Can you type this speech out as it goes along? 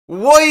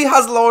Why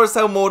has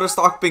Lordstown Motors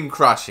stock been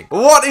crashing?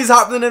 What is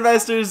happening,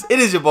 investors? It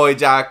is your boy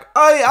Jack.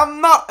 I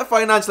am not a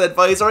financial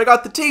advisor. I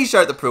got the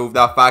t-shirt to prove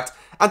that fact.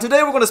 And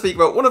today we're going to speak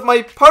about one of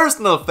my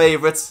personal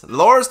favourites,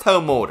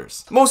 Lordstown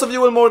Motors. Most of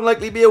you will more than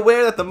likely be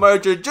aware that the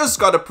merger just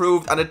got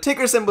approved and the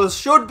ticker symbol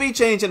should be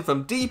changing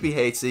from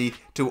DPHC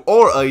to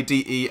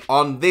RIDE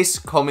on this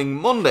coming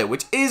Monday,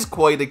 which is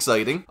quite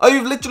exciting.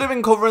 I've literally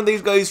been covering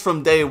these guys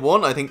from day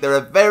one. I think they're a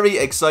very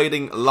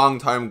exciting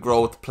long-term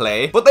growth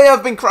play, but they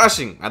have been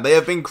crashing, and they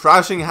have been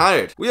crashing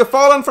hard. We have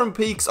fallen from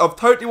peaks of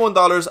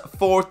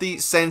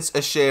 $31.40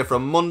 a share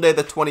from Monday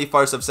the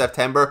 21st of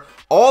September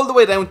all the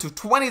way down to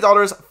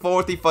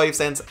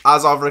 $20.45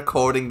 as of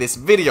recording this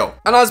video.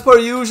 And as per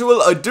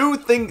usual, I do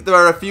think there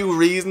are a few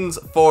reasons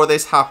for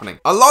this happening.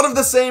 A lot of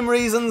the same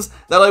reasons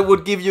that I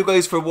would give you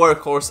guys for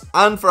Workhorse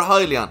and for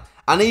Hyliion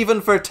and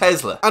even for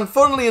Tesla. And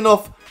funnily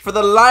enough, for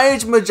the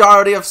large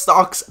majority of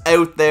stocks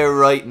out there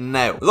right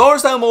now.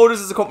 Lordstown Motors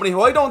is a company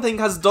who I don't think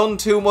has done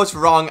too much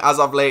wrong as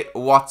of late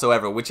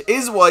whatsoever, which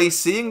is why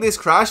seeing this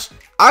crash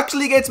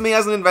actually gets me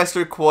as an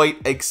investor quite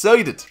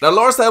excited. Now,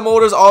 Lordstown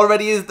Motors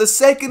already is the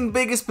second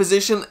biggest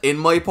position in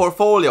my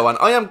portfolio, and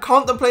I am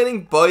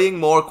contemplating buying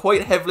more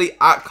quite heavily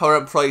at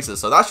current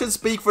prices, so that should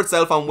speak for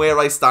itself on where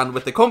I stand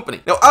with the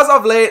company. Now, as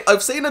of late,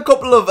 I've seen a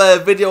couple of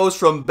videos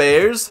from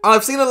bears, and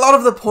I've seen a lot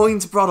of the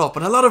points brought up,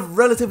 and a lot of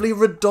relatively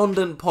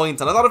redundant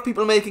points, and a lot of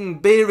people making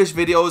bearish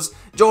videos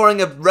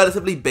during a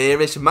relatively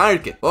bearish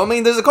market. Well, I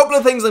mean, there's a couple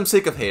of things I'm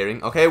sick of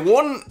hearing, okay?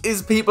 One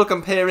is people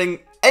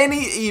comparing any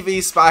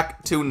EV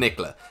SPAC to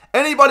Nikola.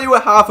 Anybody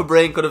with half a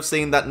brain could have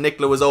seen that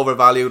Nikola was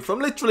overvalued from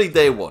literally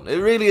day one. It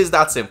really is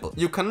that simple.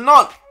 You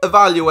cannot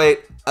evaluate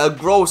a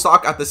growth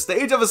stock at the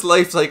stage of its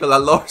life cycle that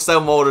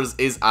Lordstown Motors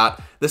is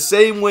at the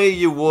same way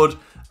you would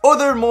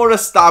other more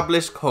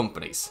established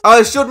companies.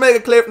 I should make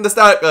it clear from the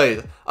start,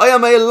 guys. I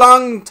am a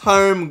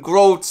long-term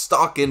growth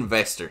stock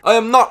investor. I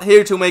am not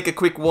here to make a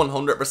quick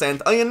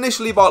 100%. I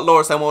initially bought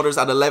Lordstown Motors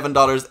at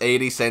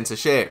 $11.80 a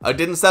share. I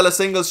didn't sell a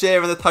single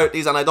share in the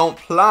 30s, and I don't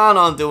plan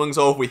on doing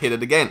so if we hit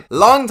it again.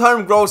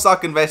 Long-term growth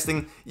stock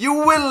investing, you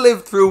will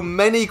live through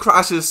many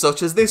crashes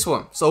such as this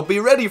one, so be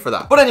ready for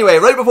that. But anyway,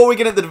 right before we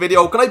get into the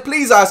video, can I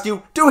please ask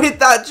you to hit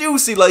that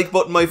juicy like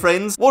button, my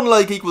friends? One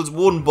like equals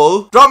one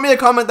bull. Drop me a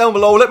comment down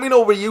below. Let me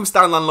know where you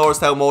stand on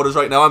Lordstown Motors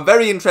right now. I'm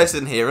very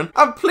interested in hearing.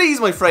 And please,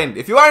 my friend,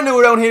 if you are new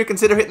around here,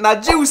 consider hitting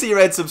that juicy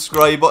red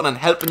subscribe button and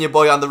helping your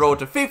boy on the road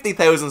to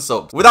 50,000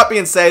 subs. With that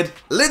being said,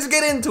 let's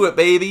get into it,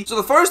 baby. So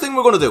the first thing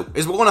we're going to do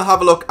is we're going to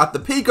have a look at the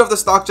peak of the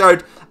stock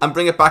chart and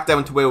bring it back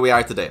down to where we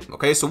are today.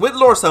 Okay, so with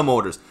Lordstown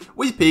Motors,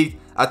 we peaked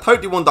at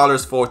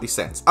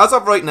 $31.40. As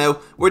of right now,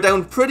 we're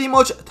down pretty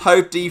much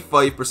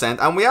 35%,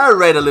 and we are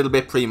red a little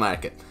bit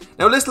pre-market.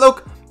 Now let's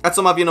look at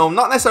some of, you know,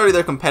 not necessarily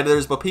their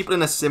competitors, but people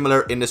in a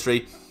similar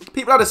industry,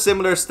 people at a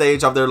similar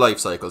stage of their life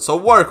cycle. So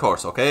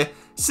Workhorse, okay,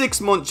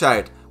 6-month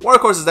chart.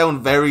 Workhorse is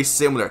down very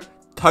similar,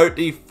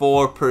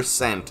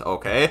 34%,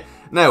 okay.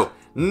 Now,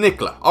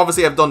 Nikola,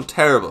 obviously have done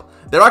terrible.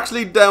 They're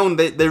actually down,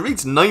 they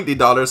reached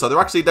 $90, so they're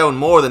actually down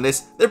more than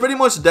this. They're pretty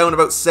much down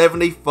about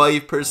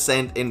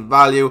 75% in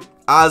value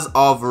as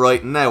of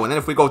right now. And then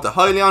if we go to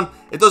Hyliion,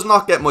 it does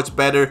not get much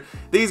better.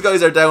 These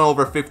guys are down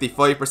over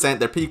 55%.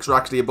 Their peaks are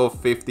actually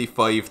above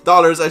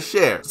 $55 a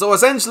share. So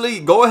essentially,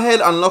 go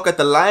ahead and look at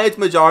the large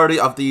majority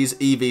of these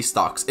EV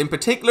stocks. In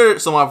particular,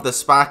 some of the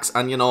SPACs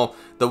and, you know,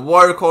 the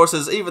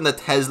Workhorses, even the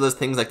Teslas,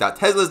 things like that.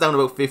 Tesla's down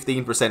about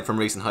 15% from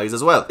recent highs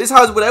as well. This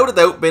has without a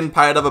doubt been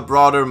part of a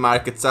broader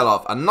market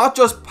sell-off, and not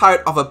just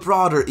part of a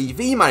broader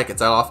EV market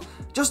sell-off,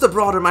 just a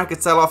broader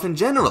market sell-off in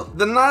general.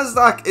 The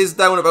Nasdaq is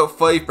down about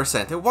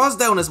 5%. It was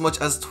down as much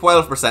as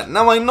 12%.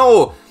 Now I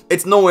know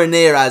it's nowhere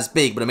near as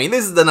big, but I mean,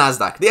 this is the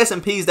Nasdaq. The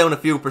S&P is down a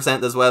few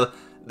percent as well.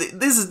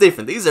 This is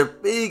different. These are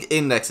big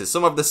indexes,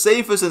 some of the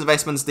safest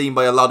investments deemed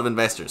by a lot of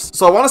investors.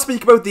 So I want to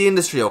speak about the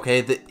industry,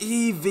 okay? The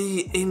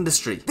EV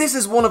industry. This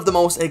is one of the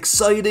most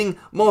exciting,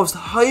 most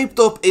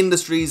hyped up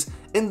industries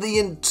in the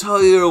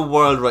entire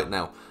world right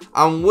now.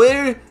 And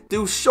where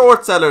do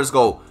short sellers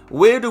go?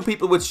 Where do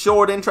people with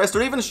short interest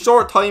or even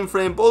short time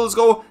frame bulls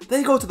go?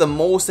 They go to the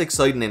most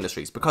exciting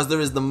industries because there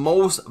is the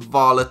most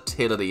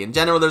volatility. In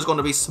general, there's going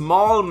to be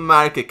small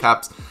market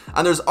caps,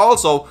 and there's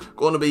also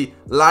going to be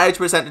large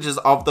percentages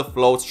of the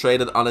floats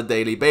traded on a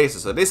daily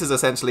basis. So this is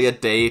essentially a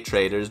day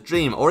trader's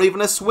dream, or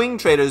even a swing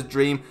trader's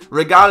dream,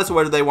 regardless of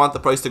whether they want the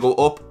price to go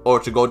up or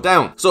to go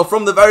down. So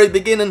from the very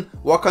beginning,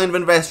 what kind of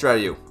investor are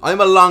you? I'm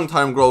a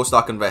long-term growth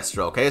stock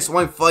investor, okay? So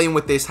I'm fine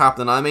with this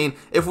happening. I mean,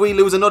 if we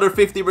lose another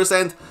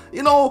 50%,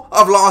 you know,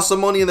 I've lost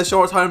some money in the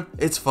short term,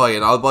 it's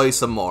fine, I'll buy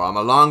some more. I'm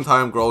a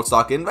long-term growth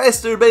stock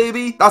investor,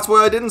 baby. That's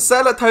why I didn't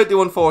sell at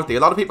 $31.40. A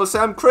lot of people say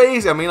I'm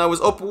crazy. I mean, I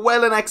was up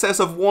well in excess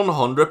of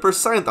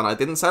 100%, and I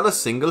didn't sell a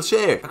single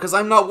share because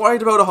I'm not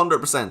worried about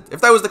 100%.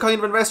 If that was the kind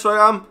of investor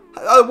I am,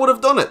 I would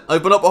have done it.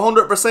 I've been up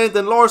 100%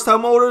 in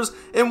Lordstown Motors,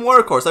 in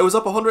Workhorse. I was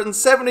up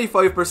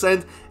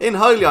 175% in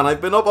Hyliion.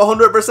 I've been up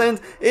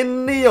 100%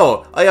 in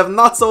Neo. I have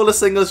not sold a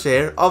single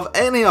share of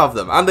any of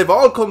them, and they've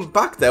all come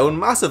back down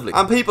massively.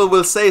 And people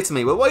will say to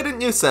me, well, why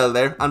didn't you sell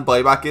there and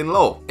buy back in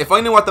low? If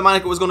I knew what the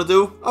market was going to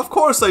do, of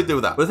course I'd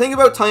do that. But think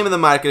about time in the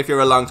market if you're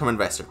a long-term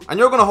investor, and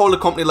you're going to hold a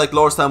company like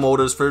Lordstown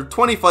Motors for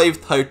 25,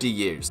 30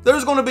 years.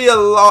 There's going to be a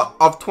lot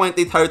of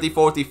 20, 30,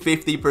 40,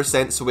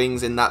 50%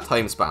 swings in that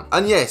time span.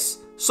 And yes,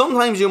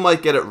 sometimes you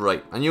might get it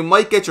right, and you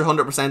might get your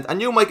 100%,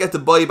 and you might get to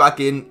buy back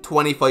in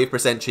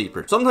 25%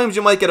 cheaper. Sometimes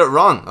you might get it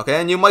wrong, okay,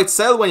 and you might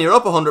sell when you're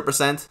up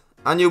 100%,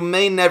 and you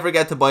may never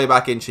get to buy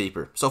back in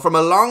cheaper. So from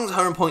a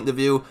long-term point of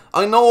view,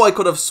 I know I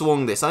could have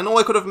swung this. I know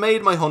I could have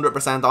made my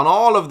 100% on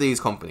all of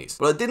these companies,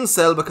 but I didn't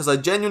sell because I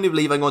genuinely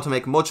believe I'm going to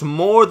make much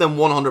more than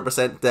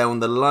 100% down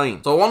the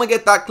line. So I want to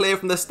get that clear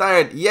from the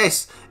start.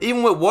 Yes,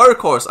 even with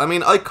Workhorse, I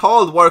mean, I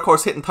called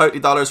Workhorse hitting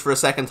 $30 for a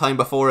second time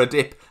before a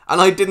dip,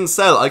 and I didn't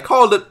sell. I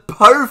called it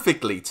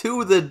perfectly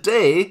to the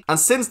day, and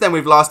since then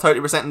we've lost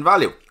 30% in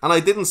value, and I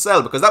didn't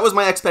sell because that was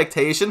my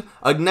expectation.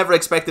 I'd never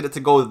expected it to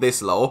go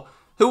this low.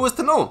 Who was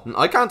to know?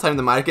 I can't time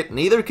the market,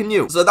 neither can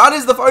you. So that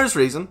is the first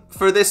reason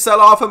for this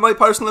sell-off, in my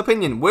personal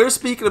opinion. We're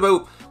speaking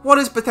about what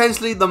is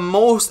potentially the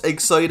most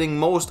exciting,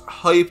 most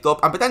hyped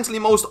up, and potentially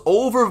most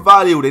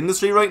overvalued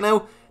industry right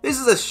now. This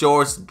is a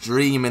short's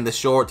dream in the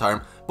short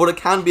term, but it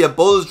can be a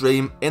bull's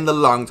dream in the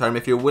long term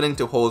if you're willing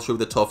to hold through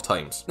the tough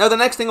times. Now, the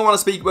next thing I want to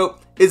speak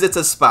about is it's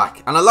a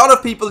SPAC. And a lot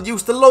of people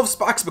used to love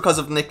SPACs because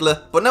of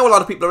Nikola, but now a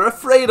lot of people are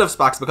afraid of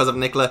SPACs because of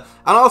Nikola,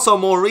 and also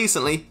more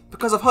recently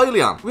because of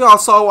Hyliion. We all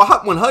saw what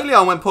happened when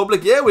Hyliion went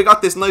public. Yeah, we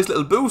got this nice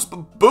little boost,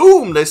 but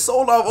boom, they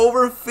sold off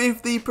over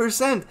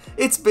 50%.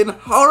 It's been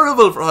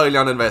horrible for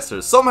Hyliion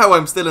investors. Somehow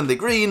I'm still in the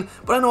green,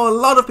 but I know a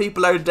lot of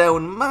people are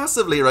down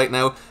massively right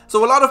now.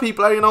 So a lot of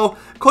people are, you know,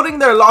 cutting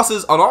their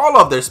losses on all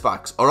of their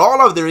SPACs or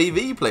all of their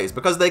EV plays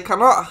because they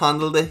cannot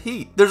handle the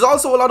heat. There's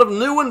also a lot of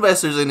new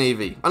investors in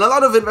EV, and a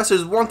lot of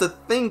investors want to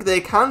think they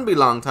can be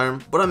long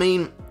term, but I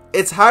mean,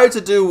 it's hard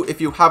to do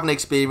if you haven't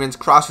experienced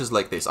crashes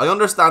like this. I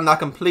understand that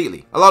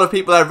completely. A lot of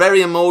people are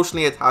very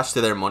emotionally attached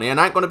to their money and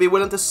aren't going to be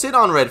willing to sit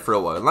on red for a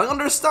while. And I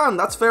understand,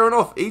 that's fair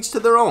enough, each to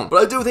their own.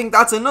 But I do think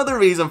that's another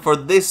reason for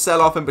this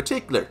sell-off in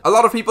particular. A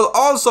lot of people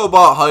also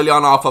bought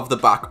Hyliion off of the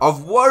back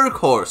of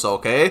Workhorse,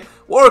 okay?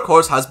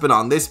 Workhorse has been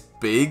on this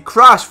big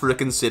crash for a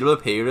considerable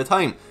period of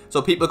time,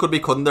 so people could be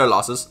cutting their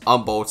losses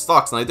on both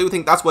stocks, and I do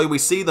think that's why we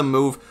see them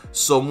move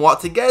somewhat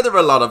together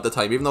a lot of the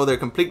time. Even though they're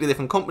completely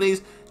different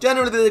companies,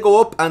 generally they go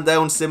up and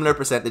down similar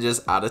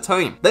percentages at a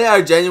time. They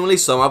are genuinely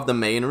some of the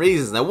main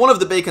reasons. Now, one of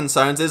the big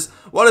concerns is,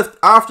 what if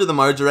after the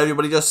merger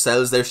everybody just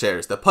sells their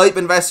shares? The pipe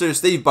investors,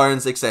 Steve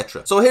Burns,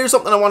 etc. So here's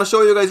something I want to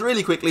show you guys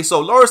really quickly.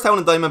 So Lordstown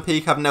and Diamond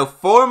Peak have now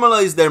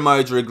formalized their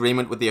merger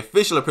agreement with the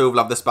official approval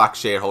of the SPAC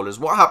shareholders.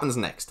 What happens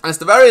next? And it's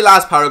the very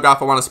last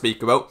paragraph I want to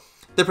speak about.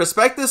 The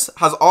prospectus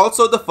has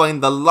also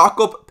defined the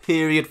lockup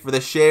period for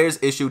the shares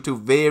issued to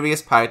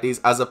various parties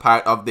as a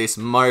part of this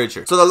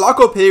merger. So the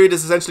lockup period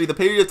is essentially the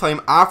period of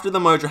time after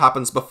the merger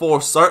happens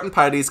before certain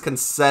parties can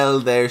sell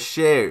their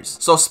shares.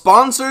 So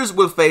sponsors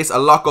will face a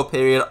lockup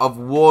period of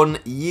 1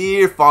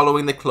 year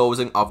following the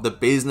closing of the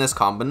business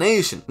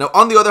combination. Now,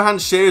 on the other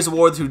hand, shares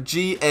awarded to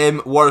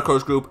GM,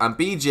 Workhorse Group and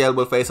BGL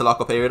will face a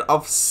lockup period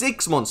of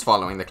 6 months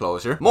following the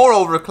closure.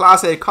 Moreover,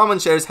 Class A common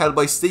shares held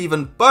by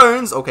Stephen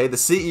Burns, okay, the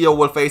CEO,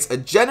 will face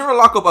a general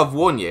lockup of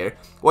 1 year,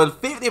 while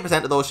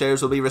 50% of those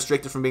shares will be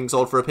restricted from being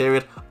sold for a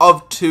period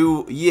of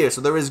 2 years.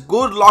 So there is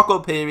good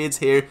lockup periods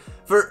here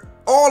for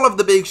all of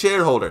the big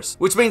shareholders,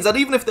 which means that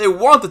even if they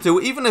wanted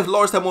to, even if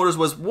Lordstown Motors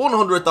was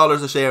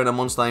 $100 a share in a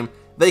month's time,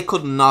 they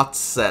could not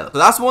sell. So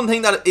that's one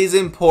thing that is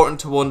important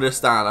to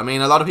understand. I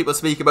mean, a lot of people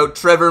speak about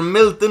Trevor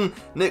Milton,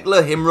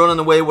 Nikola, him running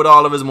away with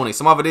all of his money.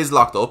 Some of it is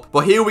locked up,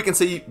 but here we can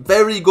see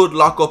very good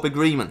lockup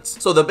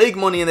agreements. So the big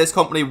money in this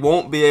company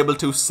won't be able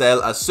to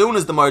sell as soon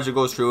as the merger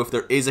goes through if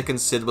there is a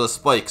considerable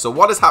spike. So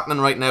what is happening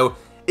right now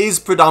is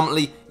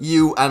predominantly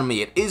you and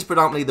me. It is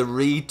predominantly the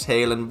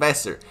retail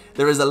investor.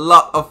 There is a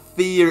lot of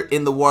fear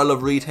in the world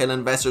of retail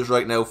investors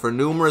right now for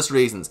numerous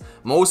reasons,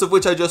 most of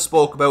which I just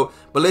spoke about.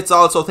 But let's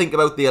also think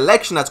about the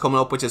election that's coming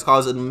up, which is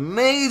causing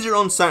major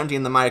uncertainty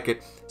in the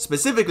market,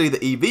 specifically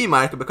the EV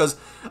market, because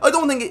I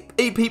don't think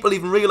people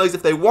even realize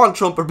if they want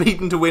Trump or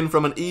Biden to win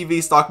from an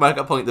EV stock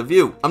market point of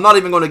view. I'm not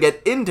even going to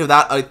get into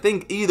that. I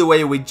think either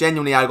way we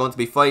genuinely are going to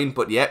be fine,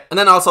 but yeah. And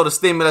then also the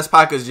stimulus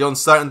package, the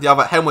uncertainty of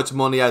it, how much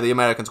money are the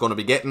Americans going to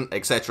be getting,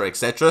 etc,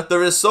 etc.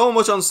 There is so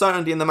much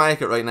uncertainty in the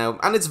market right now,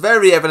 and it's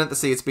very evident to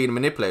see it's being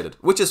manipulated,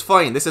 which is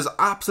fine. This is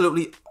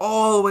absolutely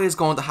always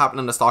going to happen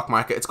in the stock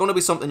market. It's going to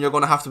be something you're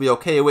going to have to be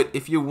okay with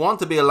if you want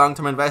to be a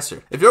long-term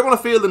investor. If you're going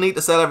to feel the need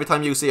to sell every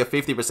time you see a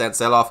 50%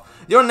 sell-off,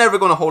 off, you're never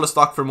going to hold a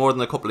stock for more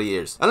than a couple of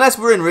years. Unless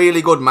we're in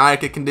really good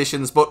market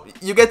conditions, but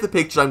you get the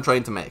picture I'm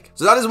trying to make.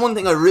 So that is one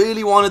thing I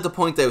really wanted to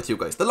point out to you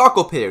guys. The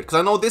lockup period, because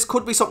I know this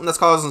could be something that's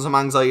causing some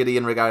anxiety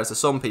in regards to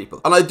some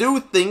people. And I do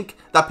think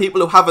that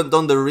people who haven't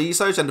done the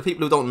research and the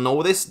people who don't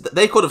know this,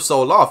 they could have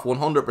sold off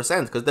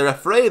 100% because they're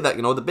afraid that,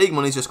 you know, the big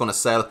money's just going to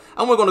sell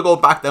and we're going to go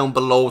back down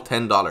below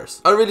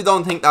 $10. I really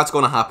don't think that's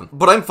going to happen.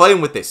 But I'm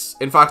fine with this.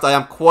 In fact, I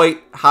am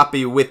quite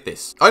happy with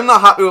this. I'm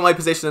not happy with my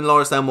position in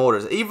Lordstown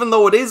Motors. Even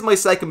though it is my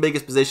second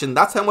biggest position,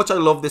 that's how much I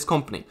love this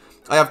company.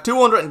 I have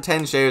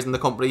 210 shares in the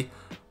company.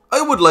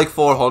 I would like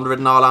 400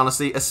 in all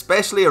honesty,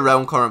 especially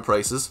around current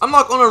prices. I'm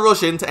not going to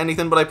rush into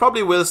anything, but I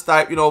probably will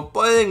start, you know,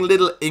 buying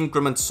little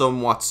increments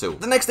somewhat soon.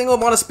 The next thing I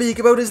want to speak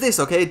about is this,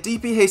 okay?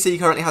 DPHC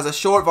currently has a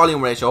short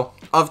volume ratio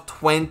of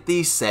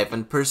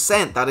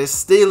 27%. That is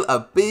still a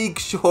big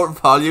short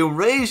volume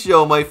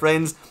ratio, my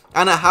friends,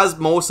 and it has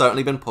most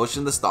certainly been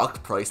pushing the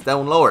stock price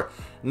down lower.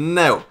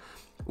 Now,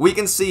 we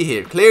can see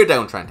here, clear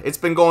downtrend. It's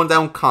been going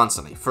down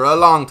constantly for a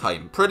long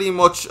time. Pretty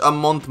much a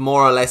month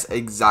more or less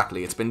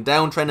exactly. It's been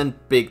downtrending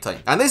big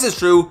time. And this is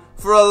true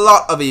for a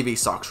lot of EV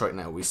stocks right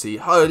now. We see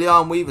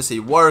Hyliion, we even see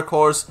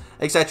Workhorse,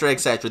 etc,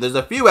 etc. There's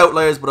a few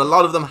outliers, but a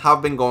lot of them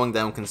have been going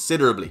down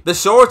considerably. The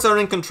shorts are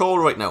in control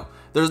right now.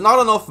 There's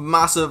not enough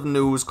massive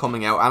news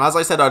coming out, and as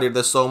I said earlier,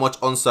 there's so much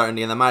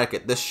uncertainty in the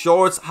market. The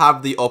shorts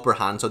have the upper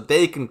hand, so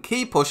they can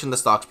keep pushing the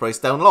stock's price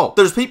down low.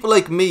 There's people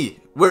like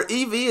me, where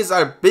EV is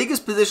our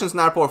biggest positions in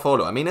our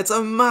portfolio. I mean, it's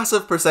a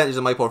massive percentage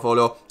of my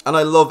portfolio, and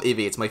I love EV.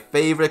 It's my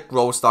favorite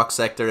growth stock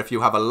sector if you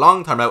have a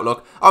long-term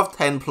outlook of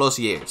 10 plus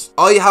years.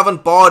 I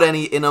haven't bought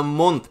any in a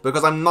month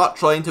because I'm not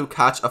trying to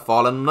catch a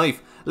falling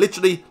knife.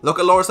 Literally, look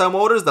at Lordstown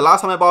Motors. The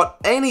last time I bought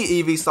any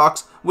EV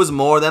stocks was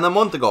more than a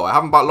month ago. I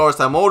haven't bought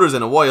Lordstown Motors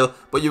in a while,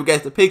 but you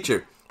get the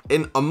picture.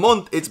 In a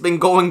month, it's been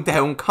going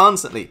down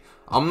constantly.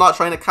 I'm not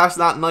trying to catch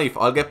that knife.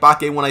 I'll get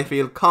back in when I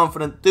feel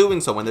confident doing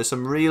so, when there's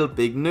some real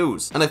big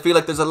news. And I feel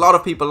like there's a lot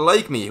of people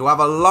like me who have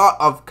a lot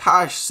of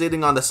cash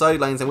sitting on the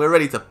sidelines and we're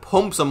ready to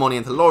pump some money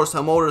into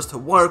Lordstown Motors, to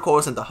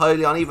Workhorse, into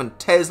Hyliion, even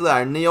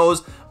Tesla or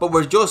Neos, but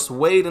we're just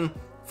waiting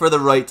for the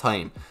right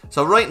time.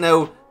 So right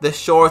now, the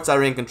shorts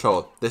are in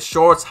control. The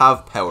shorts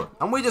have power,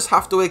 and we just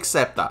have to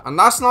accept that. And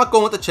that's not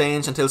going to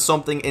change until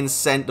something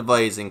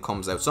incentivizing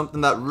comes out, something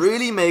that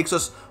really makes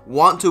us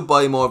want to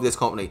buy more of this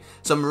company.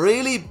 Some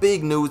really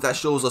big news that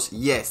shows us,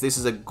 yes, this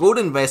is a good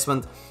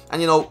investment,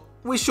 and you know,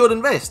 we should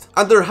invest.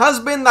 And there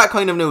has been that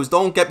kind of news,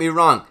 don't get me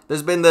wrong.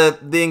 There's been the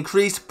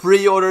increased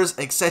pre-orders,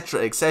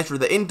 etc, etc,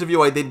 the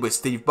interview I did with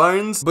Steve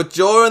Burns. But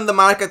during the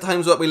market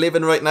times that we live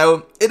in right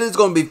now, it is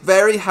going to be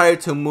very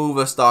hard to move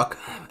a stock,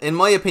 in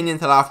my opinion,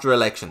 till after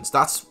elections.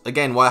 That's,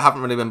 again, why I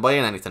haven't really been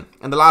buying anything.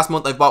 In the last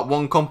month, I've bought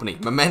one company,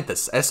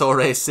 Momentus,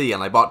 SRAC,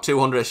 and I bought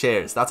 200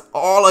 shares. That's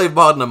all I've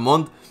bought in a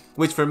month,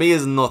 which for me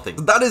is nothing.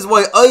 That is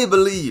why I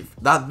believe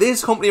that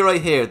this company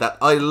right here, that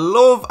I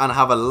love and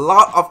have a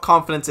lot of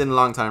confidence in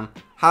long term,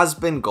 has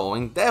been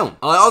going down.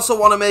 And I also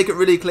want to make it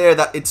really clear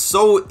that it's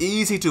so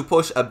easy to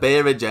push a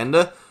bear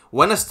agenda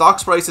when a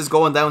stock's price is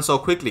going down so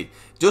quickly.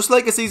 Just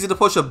like it's easy to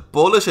push a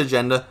bullish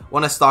agenda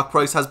when a stock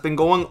price has been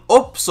going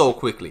up so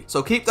quickly.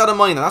 So keep that in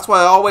mind, and that's why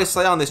I always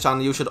say on this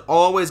channel, you should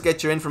always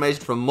get your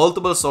information from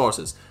multiple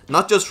sources.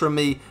 Not just from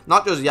me,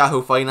 not just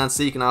Yahoo Finance,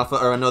 Seeking Alpha,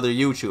 or another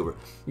YouTuber.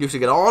 You should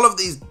get all of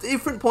these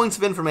different points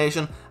of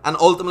information and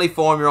ultimately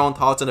form your own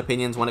thoughts and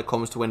opinions when it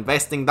comes to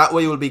investing. That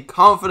way you will be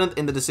confident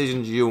in the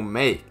decisions you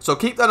make. So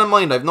keep that in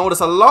mind. I've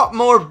noticed a lot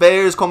more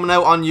bears coming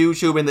out on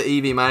YouTube in the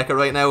EV market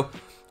right now.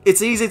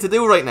 It's easy to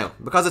do right now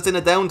because it's in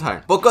a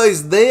downturn. But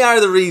guys, they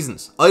are the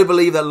reasons I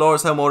believe that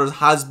Lordstown Motors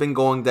has been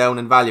going down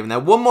in value. Now,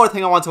 one more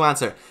thing I want to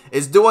answer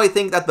is, do I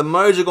think that the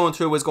merger going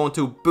through is going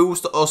to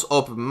boost us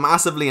up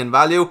massively in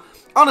value?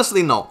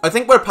 Honestly, no. I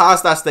think we're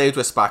past that stage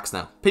with SPACs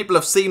now. People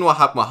have seen what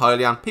happened with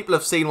Hyliion. People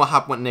have seen what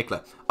happened with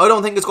Nikola. I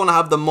don't think it's going to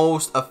have the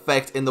most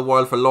effect in the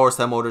world for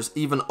Lordstown Motors,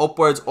 even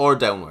upwards or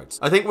downwards.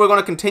 I think we're going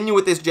to continue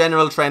with this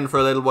general trend for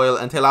a little while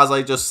until, as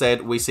I just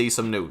said, we see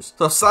some news.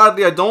 So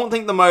sadly, I don't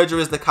think the merger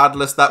is the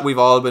catalyst that we've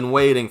all been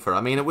waiting for.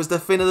 I mean, it was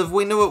definitive.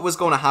 We knew it was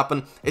going to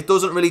happen. It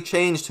doesn't really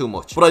change too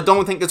much. But I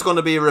don't think it's going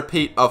to be a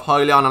repeat of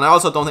Hyliion, and I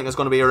also don't think it's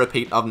going to be a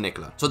repeat of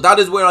Nikola. So that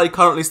is where I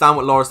currently stand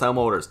with Lordstown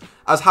Motors.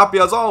 As happy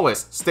as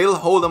always, still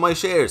holding my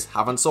shares,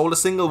 haven't sold a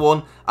single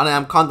one, and I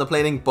am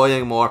contemplating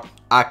buying more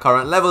at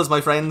current levels, my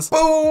friends.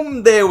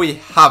 Boom, there we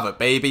have it,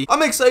 baby.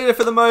 I'm excited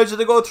for the merger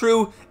to go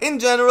through. In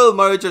general,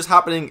 mergers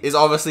happening is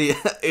obviously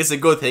is a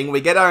good thing.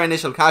 We get our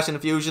initial cash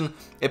infusion.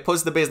 It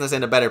puts the business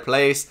in a better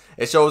place.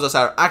 It shows us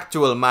our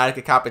actual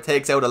market cap. It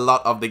takes out a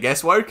lot of the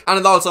guesswork. And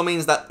it also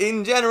means that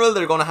in general,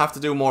 they're going to have to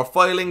do more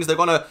filings. They're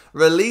going to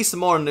release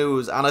more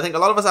news. And I think a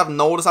lot of us have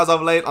noticed as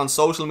of late on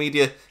social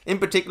media, in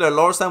particular,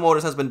 Lordstown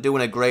Motors has been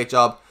doing a great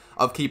job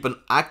of keeping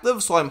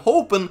active. So I'm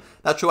hoping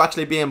that through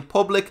actually being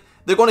public,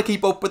 they're going to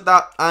keep up with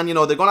that, and you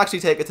know, they're going to actually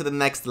take it to the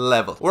next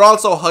level. We're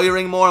also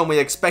hiring more, and we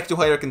expect to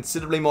hire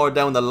considerably more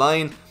down the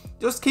line.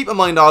 just keep in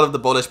mind all of the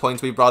bullish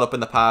points we brought up in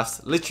the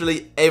past.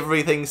 Literally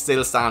everything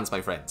still stands, my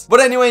friends. But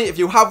anyway, if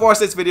you have watched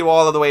this video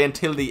all the way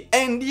until the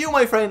end, you,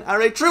 my friend,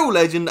 are a true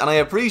legend, and I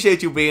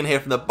appreciate you being here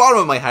from the bottom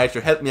of my heart.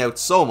 You're helping me out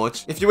so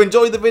much. If you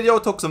enjoyed the video,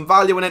 took some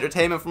value and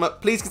entertainment from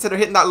it, please consider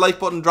hitting that like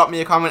button, drop me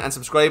a comment and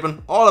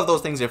subscribing. All of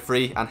those things are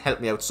free and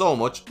help me out so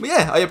much. But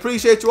yeah, I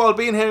appreciate you all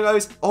being here,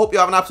 guys. I hope you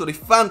have an absolutely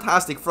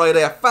fantastic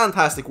Friday, a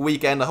fantastic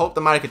weekend. I hope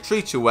the market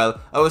treats you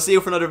well. I will see you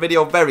for another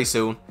video very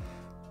soon.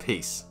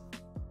 Peace.